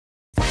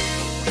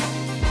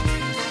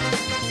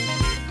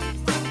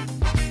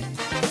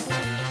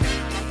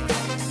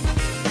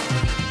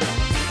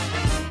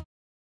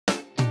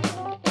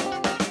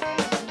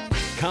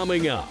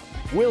Coming up,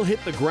 we'll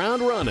hit the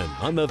ground running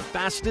on the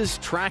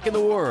fastest track in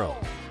the world.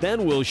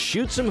 Then we'll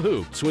shoot some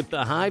hoops with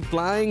the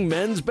high-flying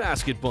men's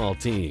basketball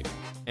team.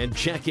 And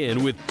check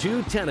in with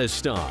two tennis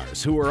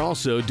stars who are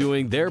also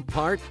doing their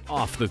part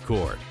off the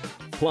court.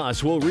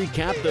 Plus, we'll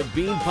recap the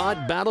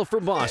Beanpot Battle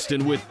for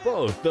Boston with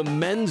both the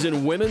men's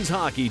and women's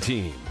hockey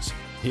teams.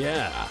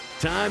 Yeah,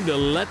 time to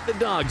let the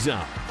dogs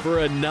out for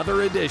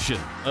another edition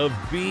of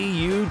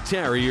BU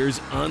Terriers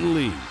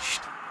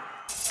Unleashed.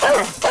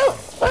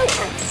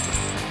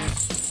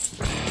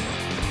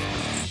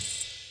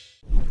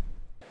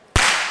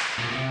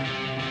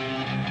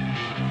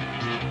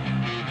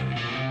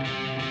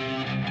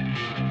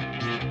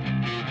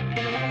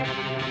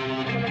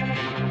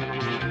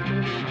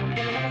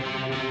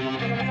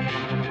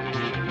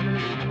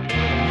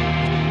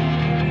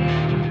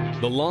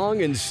 The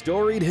long and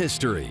storied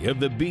history of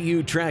the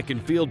BU track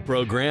and field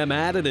program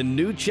added a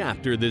new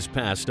chapter this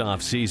past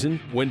offseason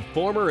when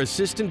former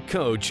assistant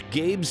coach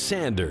Gabe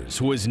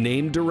Sanders was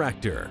named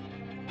director.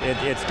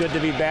 It's good to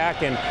be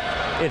back, and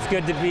it's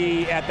good to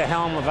be at the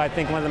helm of, I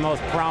think, one of the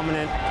most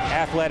prominent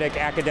athletic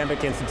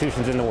academic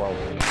institutions in the world.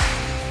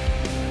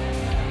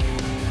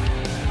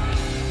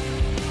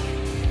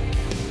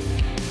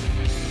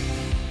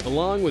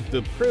 Along with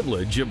the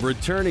privilege of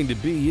returning to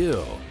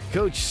BU,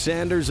 Coach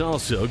Sanders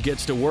also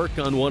gets to work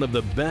on one of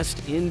the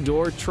best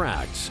indoor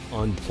tracks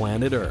on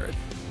planet Earth.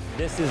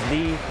 This is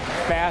the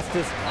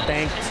fastest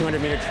banked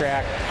 200-meter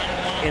track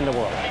in the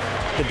world.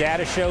 The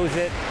data shows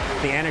it,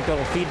 the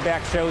anecdotal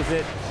feedback shows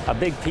it. A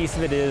big piece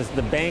of it is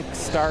the bank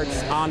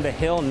starts on the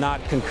hill,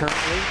 not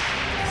concurrently.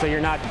 So you're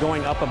not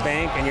going up a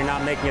bank and you're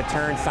not making a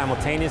turn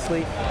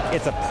simultaneously.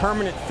 It's a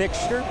permanent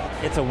fixture.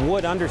 It's a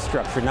wood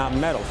understructure, not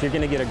metal. So you're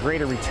going to get a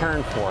greater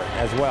return for it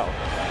as well.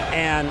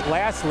 And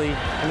lastly,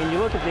 I mean, you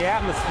look at the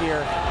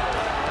atmosphere,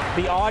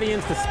 the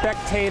audience, the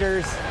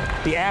spectators,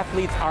 the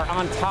athletes are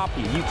on top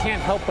of you. You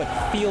can't help but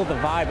feel the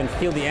vibe and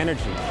feel the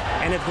energy.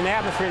 And it's an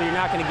atmosphere that you're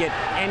not going to get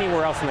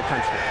anywhere else in the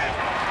country.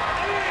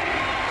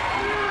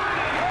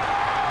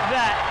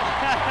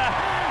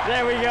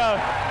 There we go.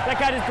 That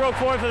guy just broke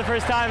forward for the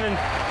first time, and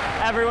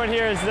everyone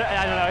here is,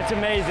 I don't know, it's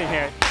amazing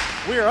here.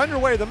 We are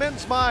underway, the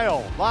men's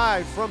mile,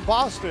 live from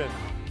Boston.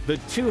 The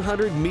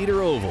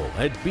 200-meter oval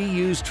at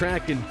BU's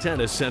Track and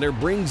Tennis Center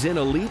brings in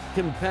elite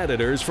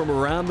competitors from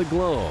around the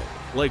globe,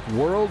 like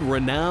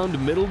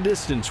world-renowned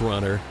middle-distance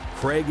runner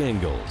Craig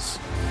Engels.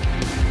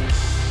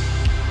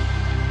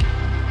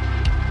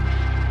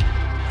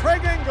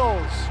 Craig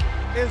Engels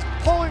is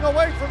pulling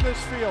away from this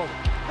field.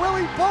 Will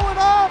he pull it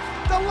off?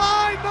 The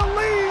line, the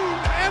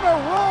lead, and a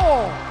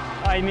roll.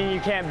 I mean, you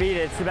can't beat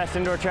it. It's the best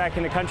indoor track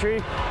in the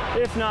country,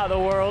 if not the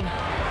world.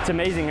 It's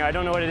amazing. I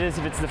don't know what it is,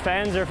 if it's the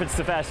fans or if it's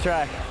the fast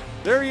track.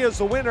 There he is,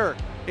 the winner.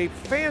 A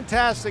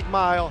fantastic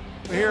mile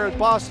here at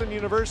Boston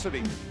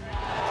University.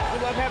 We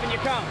love having you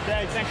come.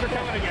 Thanks for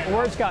coming again.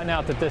 Word's gotten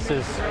out that this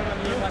is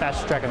the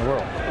fastest track in the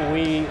world.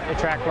 We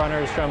attract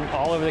runners from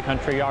all over the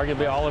country,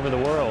 arguably all over the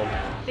world.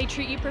 They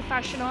treat you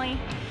professionally.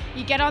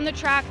 You get on the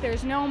track,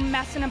 there's no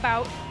messing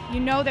about. You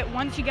know that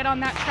once you get on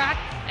that track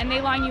and they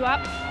line you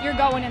up, you're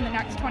going in the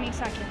next 20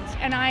 seconds.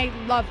 And I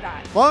love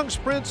that. Long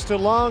sprints to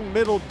long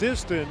middle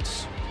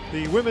distance,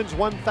 the women's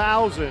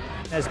 1,000.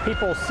 As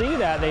people see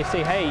that, they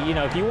say, hey, you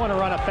know, if you want to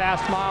run a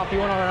fast mile, if you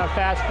want to run a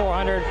fast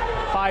 400,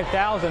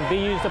 5,000,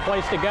 BU's the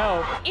place to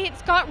go.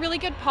 It's got really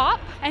good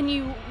pop, and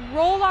you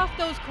roll off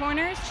those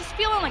corners just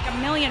feeling like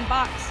 $1 million.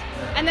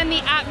 And then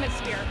the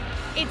atmosphere.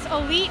 It's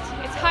elite,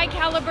 it's high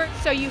caliber,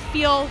 so you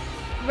feel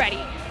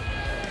ready.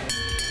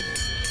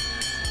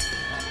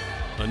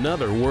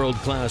 Another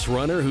world-class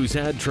runner who's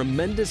had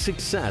tremendous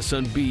success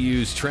on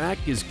BU's track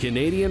is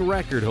Canadian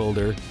record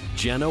holder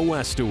Jenna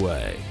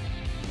Westaway.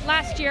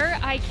 Last year,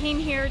 I came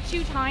here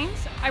 2 times.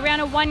 I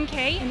ran a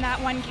 1K. In that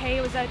 1K,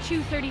 it was a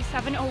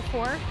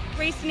 2:37.04.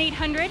 Raced an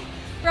 800,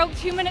 broke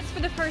 2 minutes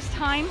for the first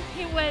time.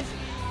 It was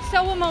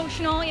so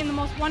emotional in the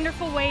most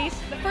wonderful ways.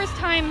 The first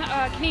time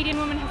a Canadian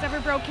woman has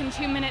ever broken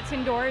 2 minutes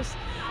indoors.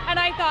 And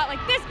I thought,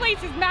 like, this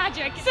place is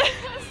magic.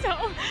 So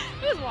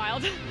it was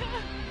wild.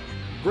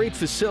 Great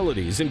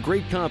facilities and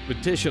great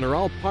competition are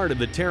all part of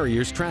the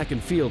Terriers' track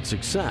and field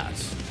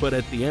success. But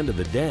at the end of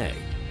the day,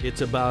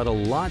 it's about a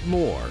lot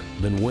more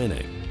than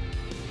winning.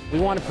 We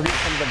want to produce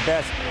some of the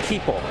best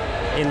people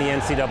in the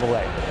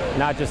NCAA,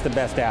 not just the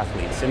best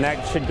athletes. And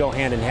that should go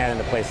hand in hand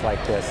in a place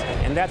like this.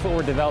 And that's what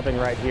we're developing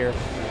right here.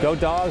 Go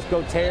Dogs,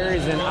 go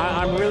Terriers, and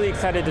I'm really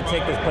excited to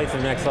take this place to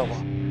the next level.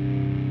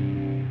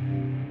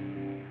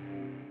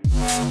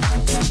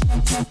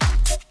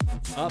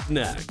 Up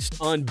next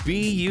on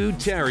BU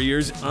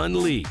Terriers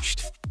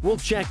Unleashed, we'll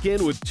check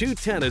in with 2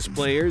 tennis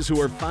players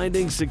who are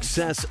finding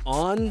success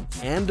on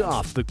and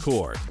off the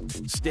court.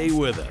 Stay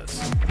with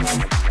us.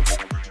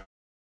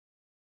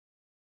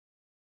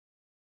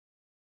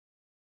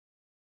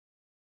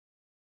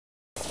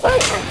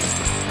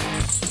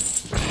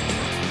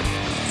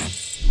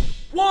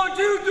 One,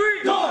 two,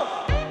 three, go!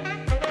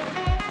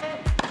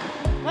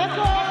 Let's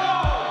go!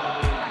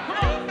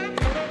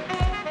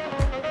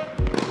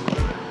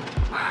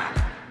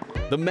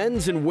 The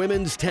men's and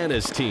women's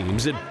tennis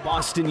teams at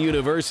Boston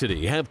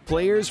University have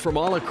players from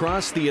all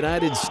across the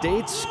United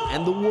States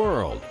and the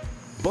world.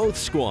 Both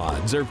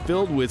squads are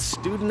filled with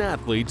student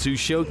athletes who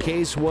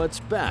showcase what's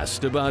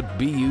best about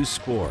BU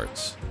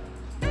sports.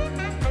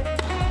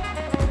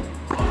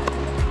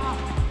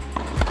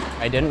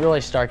 I didn't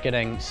really start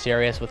getting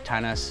serious with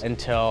tennis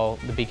until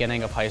the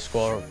beginning of high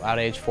school, about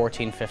age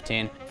 14,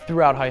 15.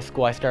 Throughout high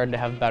school, I started to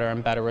have better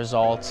and better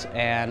results,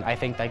 and I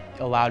think that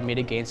allowed me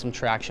to gain some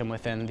traction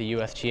within the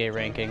USGA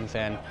rankings,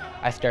 and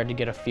I started to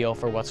get a feel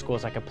for what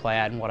schools I could play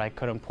at and what I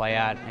couldn't play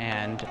at,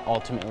 and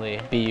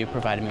ultimately BU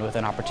provided me with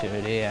an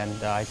opportunity,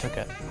 and I took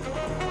it.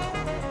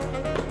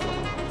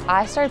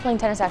 I started playing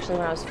tennis actually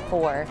when I was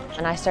 4,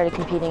 and I started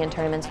competing in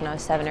tournaments when I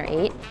was 7 or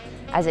 8.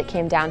 As it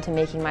came down to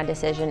making my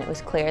decision, it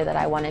was clear that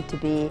I wanted to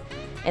be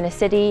in a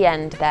city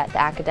and that the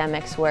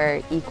academics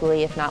were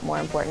equally, if not more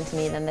important to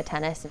me than the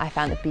tennis. I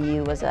found that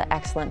BU was an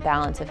excellent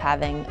balance of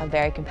having a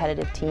very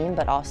competitive team,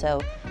 but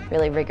also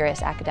really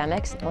rigorous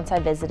academics. Once I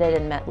visited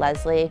and met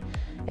Leslie,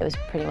 it was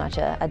pretty much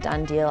a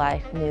done deal.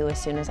 I knew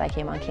as soon as I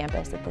came on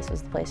campus that this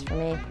was the place for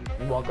me.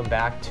 Welcome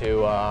back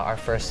to our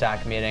first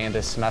SAC meeting of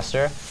this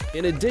semester.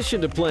 In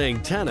addition to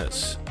playing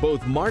tennis,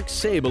 both Mark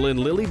Sable and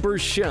Lily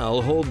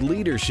Burchell hold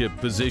leadership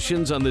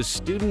positions on the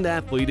Student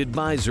Athlete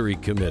Advisory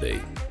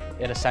Committee.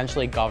 It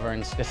essentially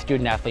governs the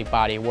student-athlete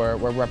body. We're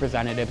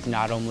representatives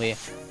not only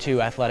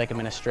to athletic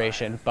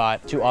administration,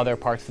 but to other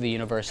parts of the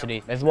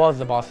university, as well as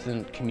the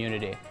Boston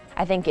community.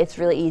 I think it's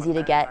really easy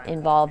to get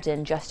involved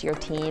in just your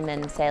team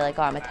and say like,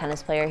 oh, I'm a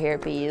tennis player here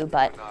at BU,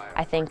 but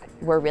I think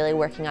we're really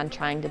working on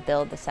trying to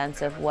build the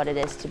sense of what it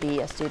is to be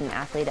a student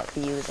athlete at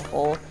BU as a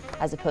whole,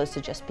 as opposed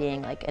to just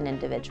being like an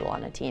individual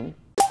on a team.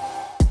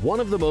 One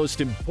of the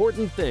most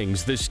important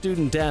things the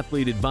Student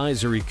Athlete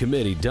Advisory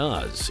Committee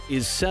does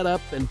is set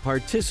up and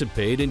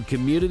participate in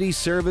community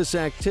service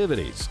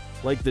activities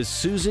like the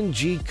Susan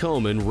G.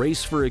 Komen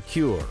Race for a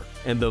Cure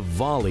and the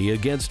Volley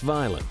Against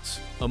Violence,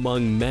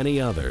 among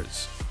many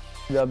others.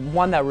 The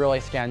one that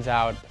really stands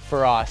out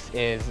for us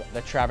is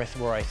the Travis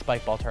Roy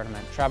spike ball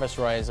tournament. Travis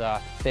Roy is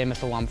a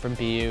famous alum from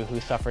BU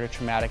who suffered a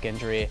traumatic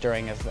injury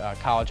during his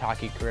college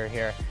hockey career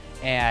here.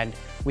 And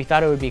we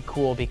thought it would be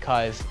cool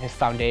because his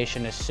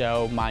foundation is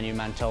so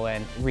monumental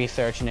in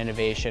research and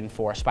innovation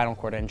for spinal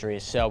cord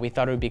injuries. So we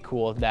thought it would be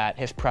cool that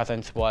his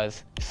presence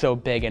was so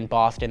big in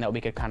Boston that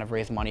we could kind of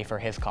raise money for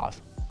his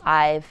cause.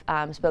 I've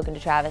spoken to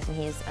Travis and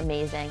he's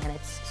amazing, and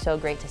it's so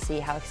great to see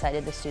how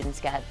excited the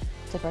students get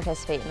to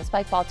participate in the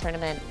spike ball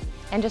tournament,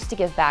 and just to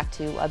give back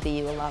to a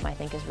BU alum I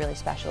think is really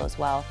special as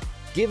well.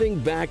 Giving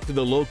back to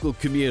the local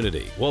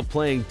community while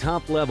playing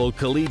top-level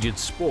collegiate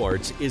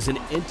sports is an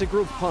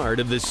integral part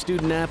of the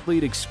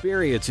student-athlete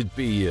experience at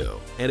BU,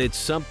 and it's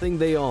something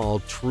they all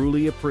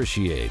truly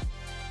appreciate.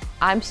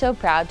 I'm so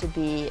proud to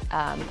be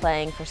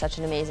playing for such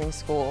an amazing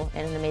school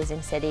in an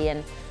amazing city,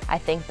 and I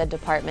think the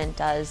department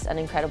does an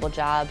incredible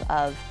job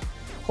of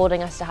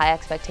holding us to high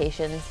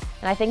expectations,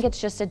 and I think it's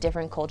just a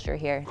different culture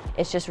here.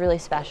 It's just really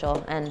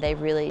special, and they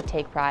really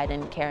take pride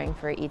in caring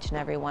for each and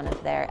every one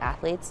of their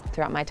athletes.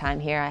 Throughout my time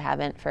here, I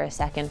haven't for a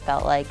second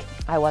felt like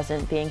I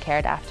wasn't being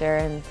cared after,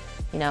 and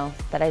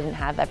that I didn't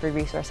have every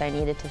resource I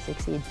needed to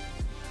succeed.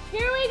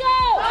 Here we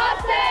go!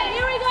 Boston!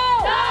 Here we go!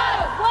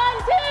 Dogs! 1,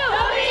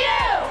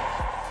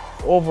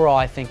 2! BU! Overall,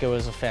 I think it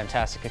was a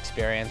fantastic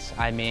experience.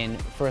 I mean,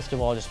 first of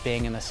all, just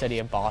being in the city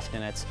of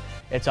Boston,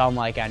 it's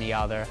unlike any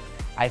other.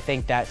 I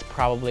think that's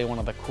probably one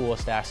of the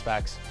coolest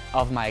aspects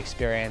of my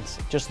experience.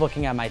 Just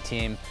looking at my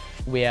team,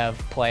 we have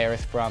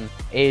players from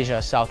Asia,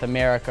 South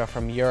America,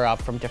 from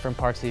Europe, from different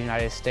parts of the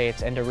United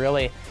States, and to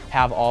really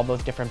have all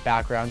those different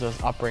backgrounds, those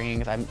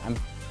upbringings, I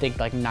think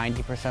like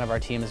 90% of our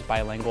team is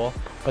bilingual,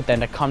 but then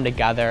to come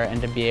together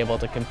and to be able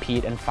to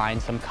compete and find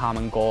some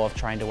common goal of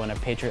trying to win a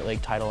Patriot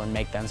League title and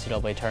make the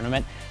NCAA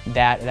tournament,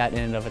 that in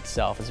and of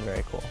itself is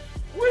very cool.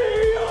 We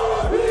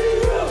are BU!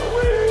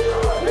 We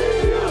are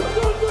BU!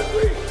 1, 2,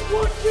 3!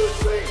 1, 2,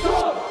 3!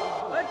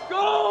 Go! Let's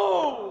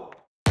go!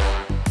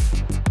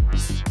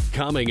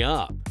 Coming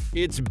up,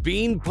 it's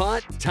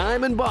Beanpot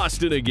time in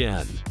Boston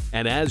again.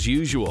 And as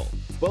usual,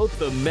 both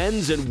the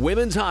men's and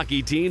women's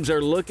hockey teams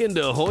are looking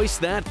to hoist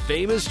that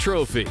famous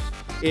trophy.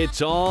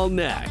 It's all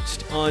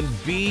next on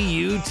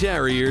BU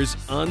Terriers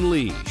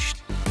Unleashed.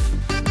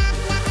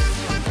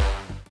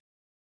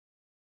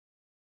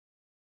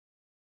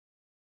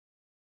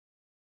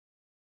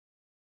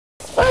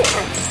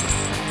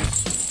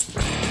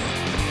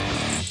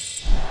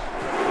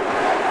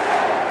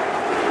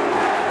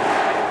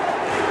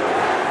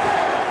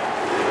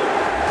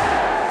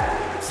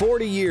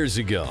 Years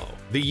ago,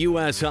 the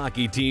U.S.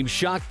 hockey team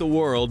shocked the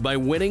world by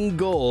winning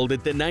gold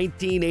at the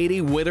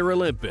 1980 Winter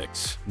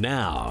Olympics.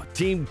 Now,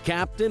 team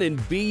captain and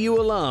BU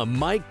alum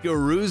Mike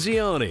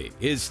Garuzioni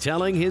is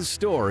telling his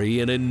story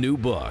in a new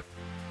book.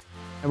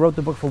 I wrote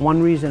the book for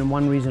one reason and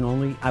one reason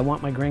only. I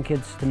want my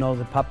grandkids to know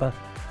that Papa's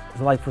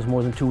life was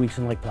more than 2 weeks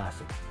in Lake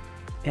Placid.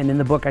 And in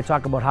the book, I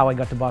talk about how I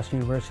got to Boston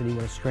University,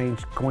 what a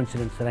strange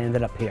coincidence that I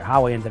ended up here,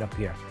 how I ended up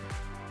here.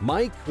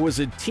 Mike was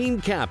a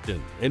team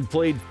captain and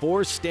played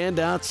 4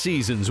 standout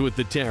seasons with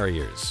the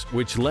Terriers,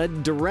 which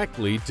led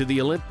directly to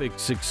the Olympic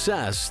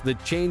success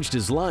that changed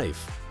his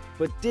life,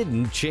 but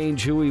didn't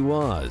change who he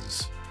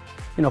was.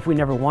 You know, if we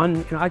never won,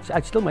 you know, I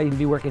still might even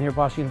be working here at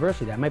Boston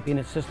University. I might be an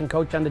assistant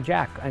coach under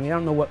Jack. I mean, I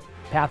don't know what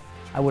path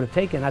I would have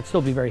taken. I'd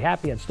still be very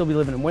happy. I'd still be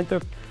living in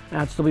Winthrop,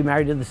 and I'd still be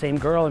married to the same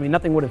girl. I mean,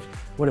 nothing would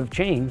have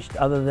changed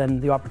other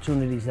than the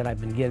opportunities that I've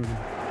been given.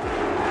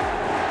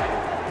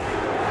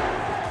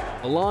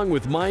 Along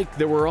with Mike,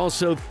 there were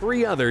also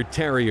 3 other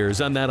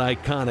Terriers on that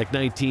iconic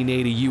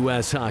 1980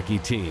 U.S. hockey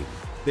team.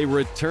 They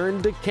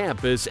returned to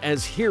campus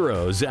as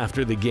heroes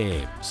after the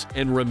games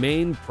and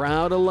remain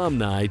proud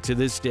alumni to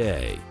this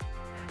day.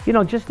 You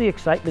know, just the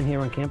excitement here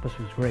on campus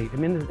was great. I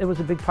mean, it was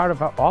a big part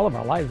of all of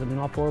our lives. I mean,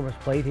 all 4 of us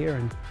played here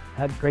and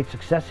had great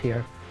success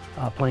here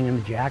playing in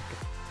the Jack.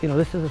 You know,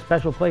 this is a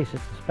special place.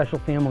 It's a special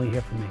family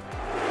here for me.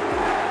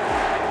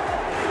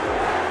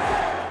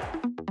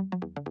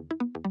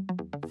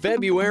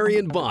 February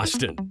in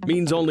Boston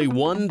means only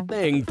one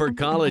thing for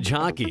college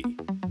hockey: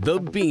 the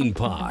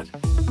Beanpot.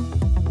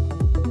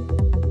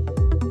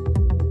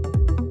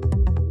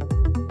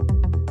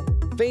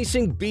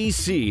 Facing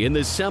BC in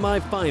the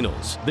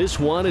semifinals, this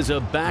one is a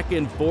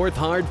back-and-forth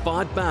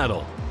hard-fought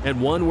battle,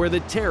 and one where the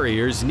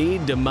Terriers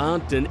need to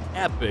mount an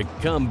epic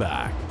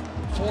comeback.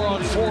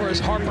 4-on-4 as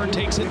Harper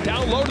takes it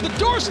down low to the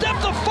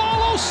doorstep, the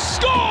follow,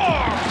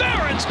 score!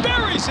 Ferentz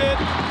buries it,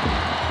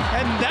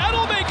 and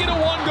that'll make it a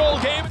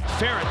 1-goal game.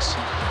 Ferentz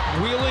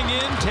wheeling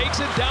in, takes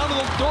it down to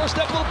the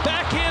doorstep, little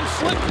backhand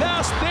flip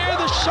pass there,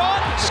 the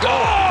shot,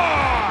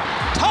 score!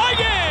 Tie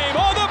game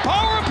on the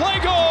power play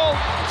goal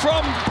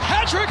from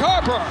Patrick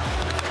Harper.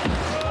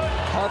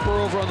 Harper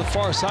over on the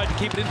far side to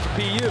keep it in for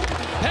BU.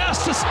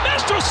 Pass to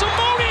Mastro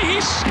Simone,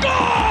 he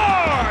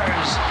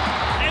scores!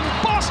 And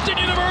Boston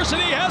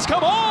University has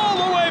come all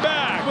the way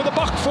back with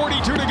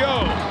 $1:42 to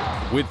go.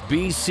 With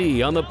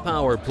BC on the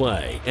power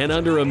play and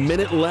under a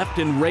minute left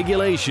in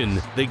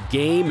regulation, the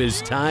game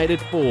is tied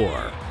at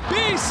 4.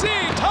 BC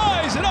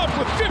ties it up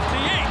with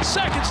 58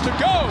 seconds to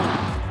go.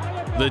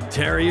 The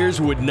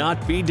Terriers would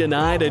not be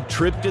denied a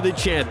trip to the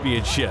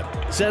championship,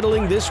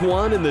 settling this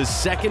one in the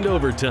second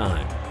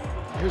overtime.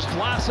 Here's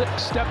Vlasic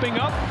stepping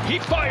up. He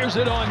fires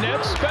it on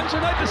net. Spencer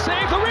Knight to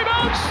save the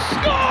rebound.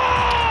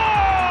 Score!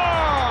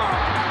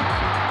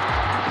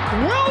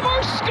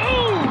 Wilbur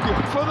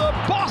Skoog for the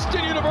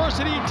Boston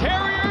University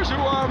Terriers, who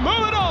are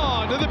moving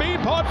on to the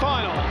Beanpot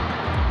final.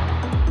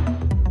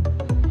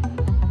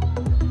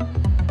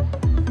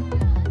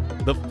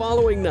 The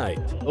following night,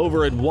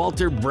 over at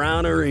Walter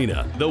Brown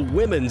Arena, the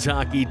women's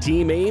hockey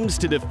team aims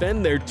to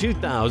defend their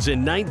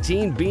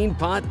 2019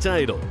 Beanpot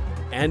title.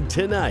 And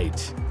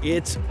tonight,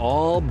 it's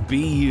all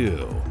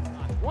BU.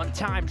 One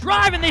time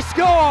drive and they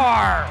score!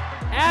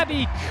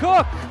 Abby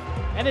Cook,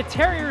 and the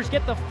Terriers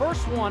get the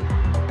first one.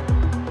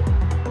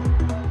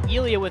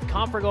 Elia with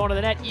Comfer going to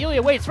the net.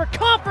 Elia waits for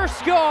Comfer,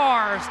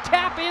 scores!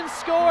 Tap in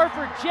score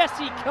for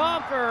Jesse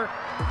Comfer.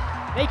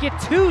 Make it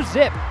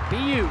 2-zip,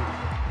 BU.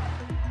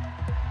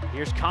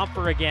 Here's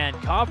Comfer again.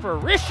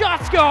 Comfer, wrist shot,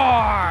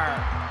 score!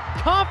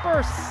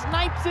 Comfer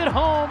snipes it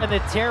home, and the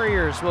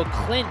Terriers will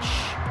clinch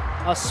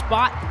a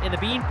spot in the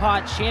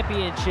Beanpot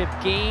Championship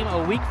game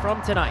a week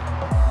from tonight.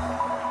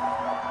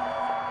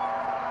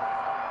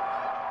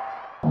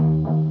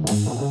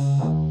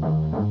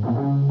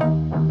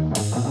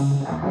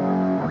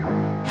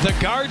 The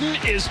Garden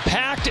is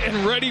packed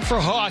and ready for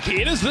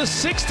hockey. It is the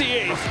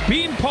 68th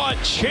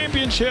Beanpot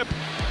Championship.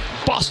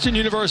 Boston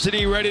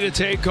University ready to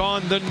take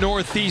on the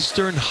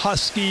Northeastern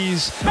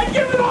Huskies. And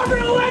give it over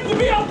to the leg to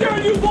be out there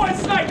and you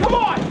boys tonight. Come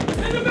on!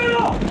 In the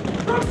middle!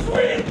 From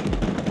Sweden!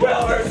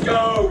 Wilbur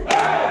Skoog!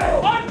 Hey!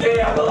 On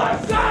D on the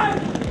left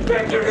side!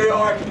 Victor New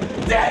York!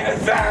 David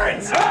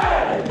Ferentz!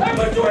 Hey! And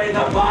between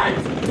the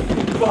pipes!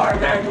 Mark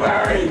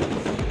McMurray!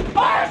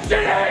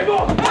 Ashton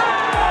Abel! Hey!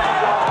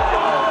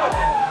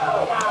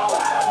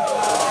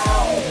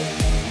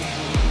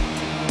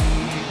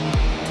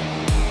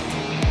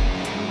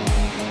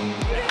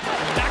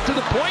 Back to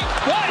the point.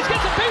 Wise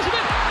gets a piece of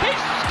it. He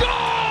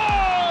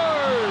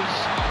scores!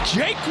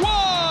 Jake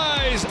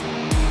Wise.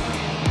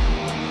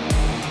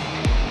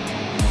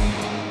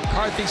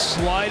 McCarthy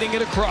sliding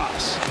it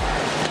across.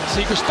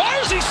 Seegers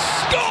fires. He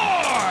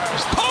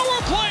scores!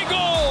 Power play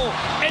goal!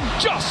 And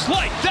just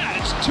like that,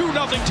 it's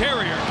 2-0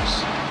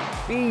 Terriers.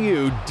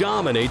 BU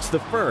dominates the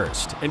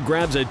first and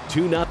grabs a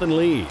 2-0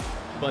 lead.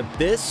 But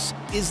this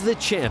is the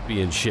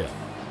championship,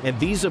 and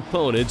these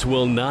opponents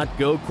will not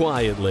go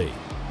quietly.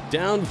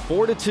 Down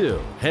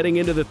 4-2 heading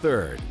into the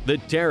third, the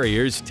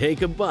Terriers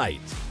take a bite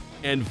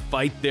and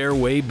fight their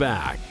way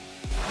back.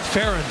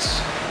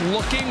 Ferentz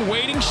looking,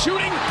 waiting,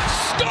 shooting,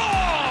 score!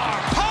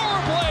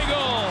 Power play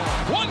goal!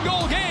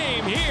 1-goal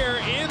game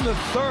here in the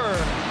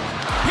third.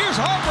 Here's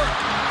Harper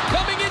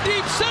coming in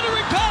deep,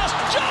 centering pass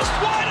just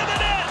wide of the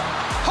net.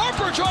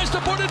 Harper tries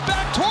to put it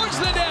back towards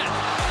the net.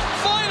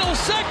 Final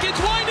seconds,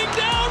 winding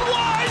down,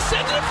 Wise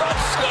sends it from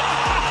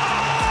score!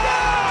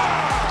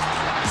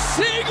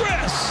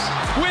 Seegers,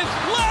 with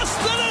less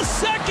than a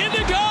second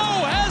to go,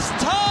 has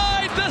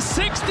tied the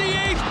 68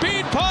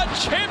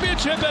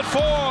 championship at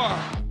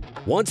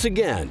 4. Once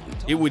again,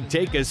 it would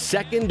take a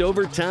second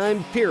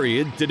overtime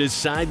period to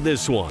decide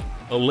this one.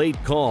 A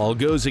late call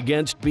goes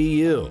against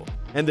BU,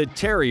 and the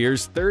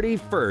Terriers'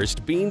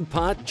 31st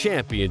Beanpot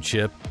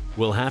Championship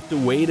will have to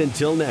wait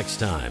until next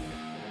time.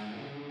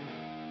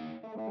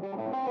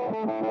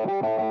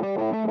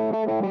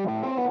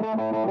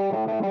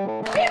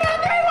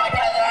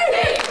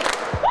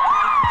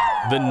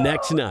 The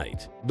next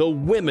night, the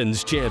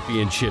Women's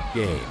Championship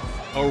game.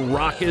 A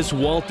raucous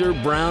Walter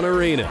Brown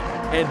Arena,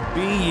 and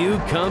BU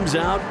comes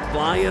out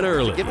flying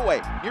early. Giveaway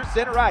near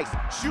center ice.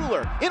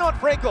 Schuler in on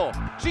Frankel.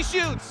 She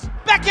shoots.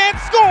 Backhand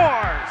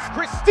scores!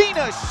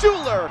 Christina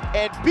Schuler,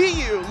 and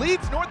BU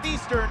leads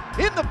Northeastern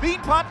in the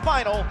Beanpot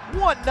final,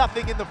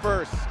 1-0 in the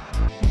first.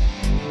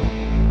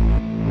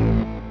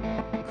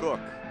 Cook,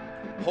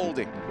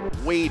 holding,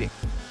 waiting.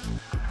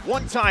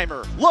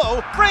 One-timer,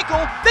 low,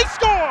 Frankel, they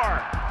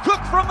score!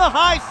 Cook from the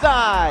high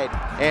side.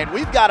 And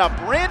we've got a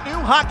brand new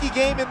hockey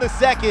game in the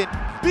second.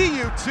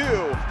 BU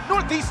 2,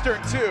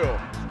 Northeastern 2.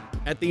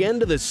 At the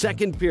end of the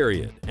second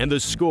period, and the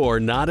score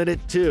knotted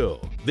at 2,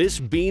 this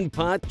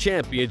Beanpot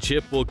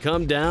Championship will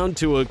come down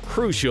to a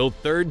crucial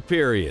third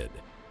period.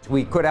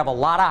 We could have a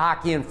lot of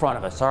hockey in front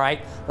of us, all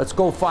right? Let's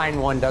go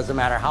find one. Doesn't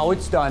matter how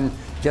it's done,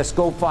 just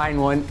go find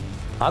one.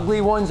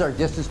 Ugly ones are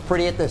just as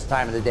pretty at this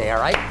time of the day, all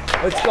right?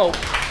 Let's go.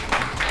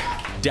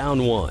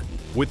 Down 1.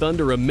 With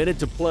under a minute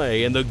to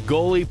play and the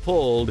goalie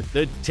pulled,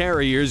 the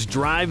Terriers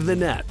drive the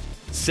net,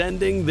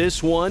 sending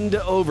this one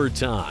to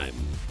overtime.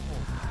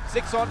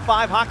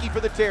 6-on-5 hockey for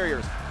the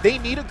Terriers. They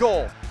need a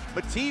goal.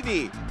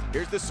 Mativi,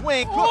 here's the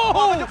swing, Cook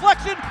on the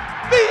deflection,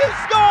 BU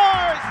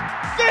scores!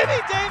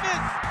 Sammy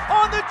Davis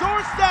on the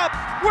doorstep.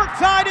 We're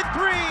tied at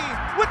 3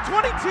 with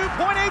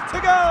 22.8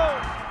 to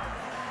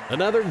go.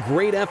 Another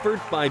great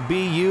effort by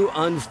BU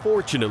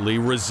unfortunately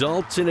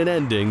results in an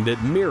ending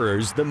that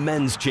mirrors the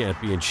men's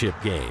championship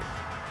game.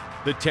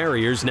 The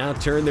Terriers now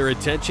turn their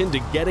attention to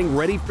getting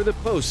ready for the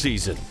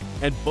postseason,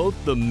 and both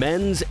the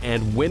men's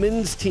and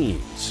women's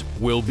teams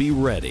will be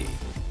ready.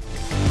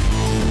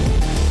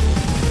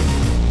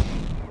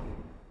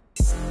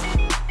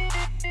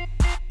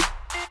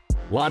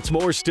 Lots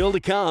more still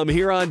to come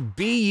here on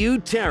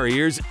BU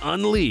Terriers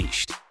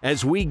Unleashed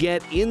as we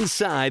get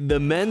inside the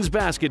men's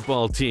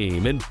basketball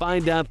team and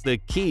find out the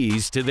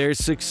keys to their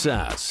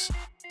success.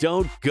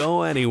 Don't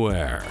go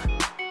anywhere.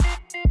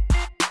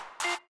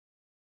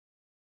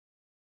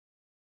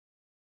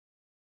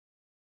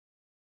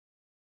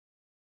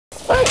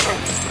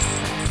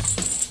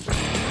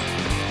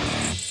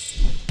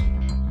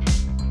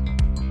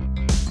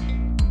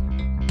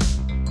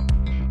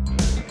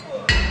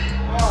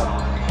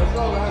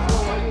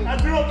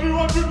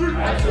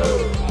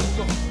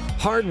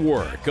 Hard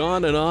work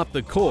on and off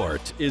the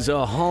court is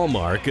a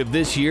hallmark of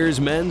this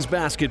year's men's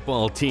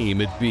basketball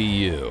team at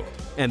BU.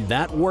 And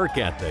that work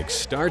ethic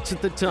starts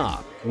at the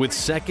top with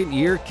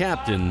second-year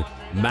captain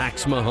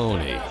Max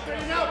Mahoney.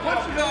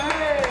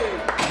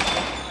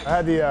 I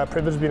had the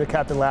privilege of being a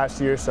captain last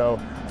year, so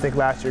I think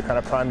last year kind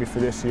of primed me for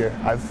this year.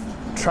 I've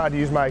tried to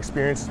use my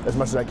experience as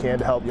much as I can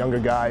to help younger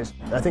guys.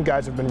 And I think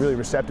guys have been really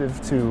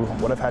receptive to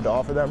what I've had to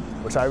offer them,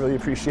 which I really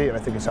appreciate, and I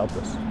think it's helped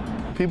us.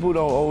 People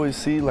don't always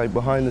see, like,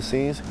 behind the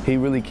scenes. He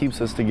really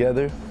keeps us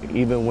together,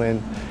 even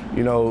when,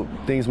 you know,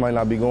 things might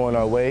not be going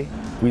our way.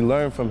 We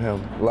learn from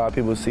him. A lot of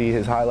people see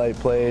his highlight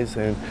plays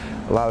and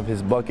a lot of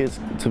his buckets.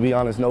 To be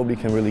honest, nobody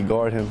can really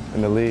guard him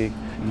in the league.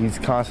 He's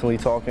constantly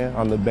talking.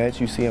 On the bench,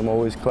 you see him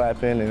always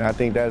clapping, and I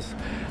think that's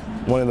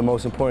one of the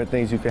most important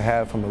things you can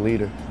have from a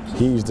leader.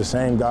 He's the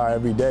same guy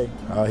every day.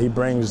 He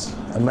brings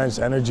immense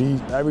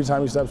energy every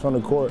time he steps on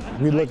the court.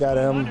 We look at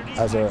him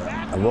as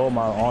a role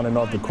model on and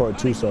off the court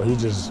too, so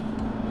he's just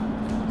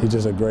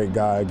a great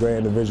guy, a great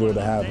individual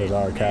to have as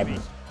our captain.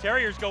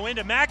 Terriers go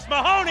into Max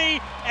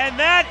Mahoney, and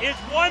that is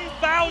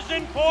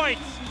 1,000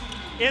 points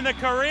in the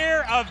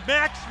career of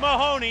Max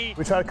Mahoney.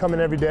 We try to come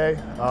in every day,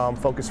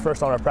 focus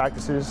first on our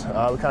practices.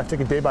 We kind of take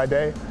it day by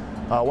day.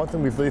 One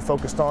thing we've really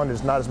focused on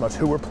is not as much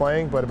who we're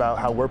playing, but about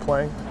how we're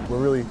playing. We're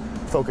really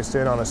focused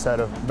in on a set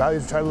of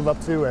values we try to live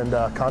up to and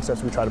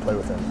concepts we try to play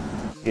within.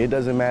 It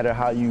doesn't matter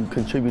how you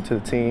contribute to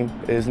the team.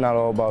 It's not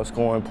all about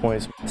scoring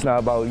points. It's not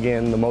about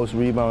getting the most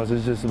rebounds.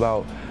 It's just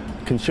about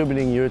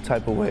contributing your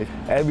type of way.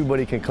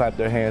 Everybody can clap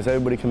their hands.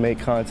 Everybody can make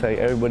contact.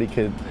 Everybody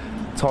can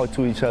talk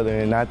to each other,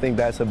 and I think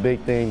that's a big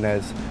thing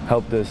that's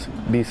helped us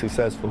be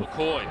successful.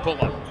 McCoy, pull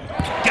up.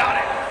 Got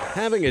it!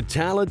 Having a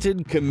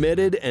talented,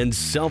 committed, and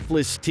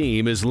selfless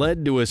team has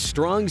led to a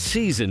strong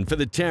season for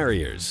the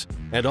Terriers,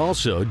 and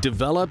also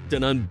developed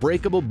an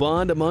unbreakable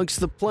bond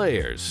amongst the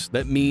players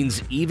that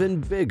means even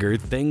bigger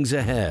things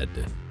ahead.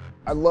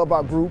 I love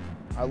our group.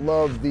 I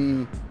love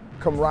the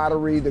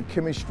camaraderie, the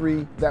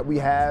chemistry that we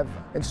have.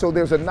 And so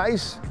there's a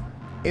nice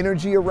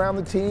energy around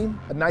the team,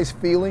 a nice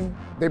feeling.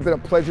 They've been a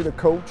pleasure to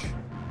coach.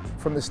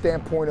 from the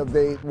standpoint of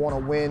they want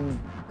to win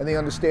and they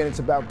understand it's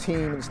about team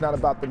and it's not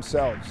about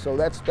themselves. So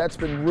that's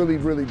been really,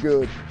 really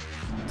good.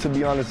 To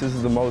be honest, this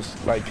is the most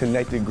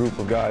connected group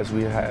of guys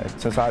we had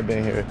since I've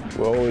been here.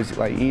 We're always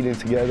eating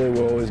together,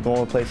 we're always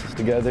going places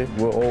together,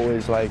 we're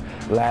always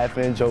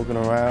laughing, joking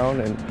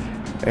around, and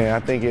I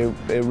think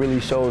it really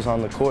shows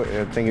on the court.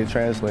 I think it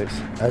translates.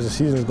 As the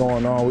season's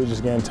going on, we're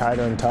just getting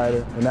tighter and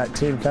tighter, and that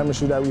team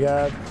chemistry that we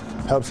have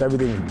helps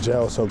everything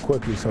gel so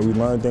quickly, so we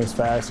learn things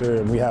faster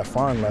and we have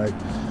fun.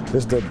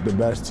 This is the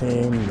best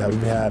team that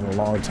we've had in a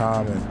long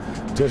time,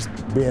 and just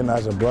being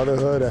as a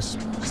brotherhood, it's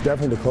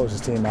definitely the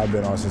closest team I've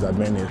been on since I've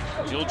been here.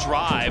 He'll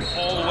drive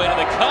all the way to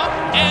the cup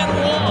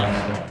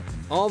and one.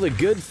 All the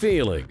good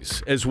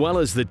feelings, as well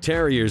as the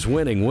Terriers'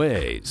 winning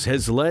ways,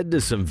 has led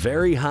to some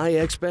very high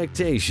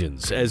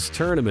expectations as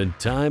tournament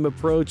time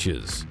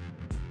approaches.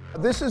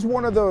 This is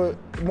one of the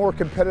more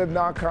competitive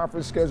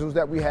non-conference schedules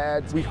that we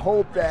had. We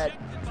hope that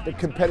the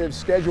competitive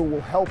schedule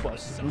will help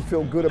us. We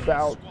feel good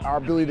about our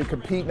ability to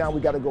compete. Now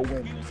we got to go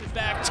win.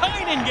 Back,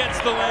 Tynan gets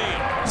the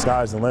lead.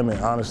 Sky's the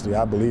limit, honestly.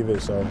 I believe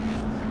it, so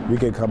we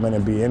could come in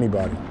and beat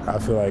anybody. I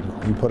feel like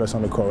you put us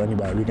on the court,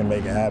 anybody, we can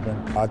make it happen.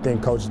 I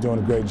think Coach is doing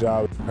a great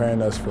job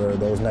preparing us for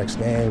those next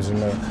games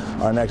and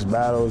our next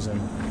battles,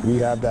 and we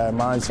have that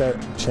mindset.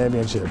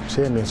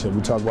 Championship.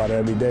 We talk about it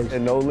every day.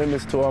 And no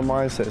limits to our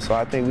mindset, so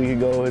I think we can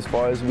go as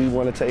far as we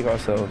want to take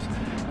ourselves.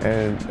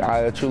 And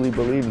I truly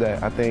believe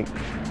that. I think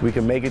we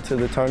can make it to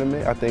the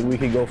tournament. I think we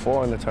can go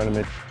far in the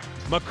tournament.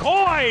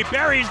 McCoy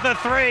buries the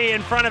three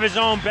in front of his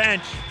own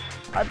bench.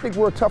 I think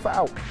we're a tough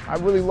out. I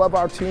really love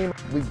our team.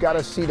 We've got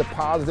to see the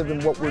positive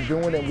in what we're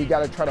doing, and we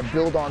got to try to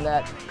build on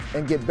that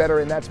and get better,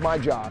 and that's my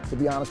job, to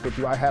be honest with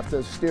you. I have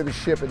to steer the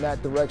ship in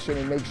that direction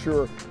and make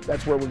sure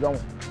that's where we're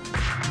going.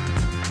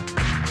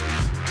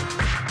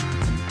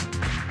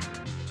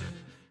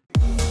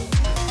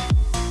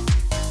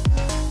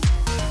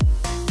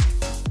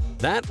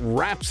 That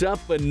wraps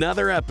up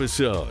another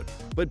episode.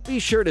 But be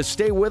sure to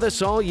stay with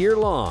us all year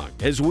long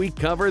as we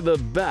cover the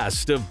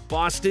best of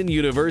Boston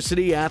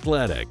University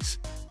athletics.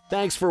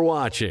 Thanks for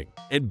watching,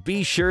 and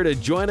be sure to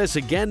join us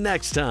again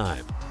next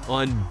time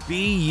on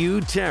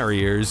BU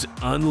Terriers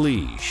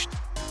Unleashed.